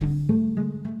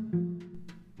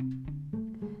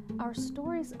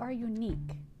are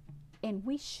unique, and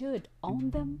we should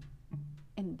own them,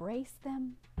 embrace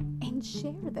them, and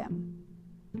share them.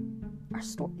 Our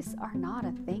stories are not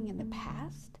a thing in the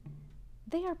past.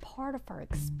 They are part of our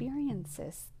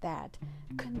experiences that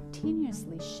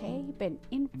continuously shape and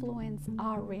influence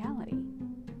our reality.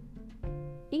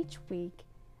 Each week,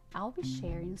 I'll be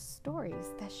sharing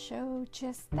stories that show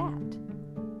just that: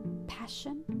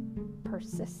 passion,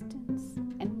 persistence,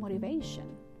 and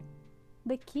motivation,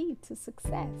 the key to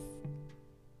success.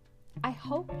 I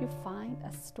hope you find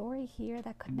a story here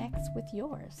that connects with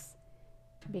yours,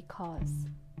 because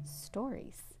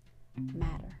stories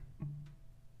matter.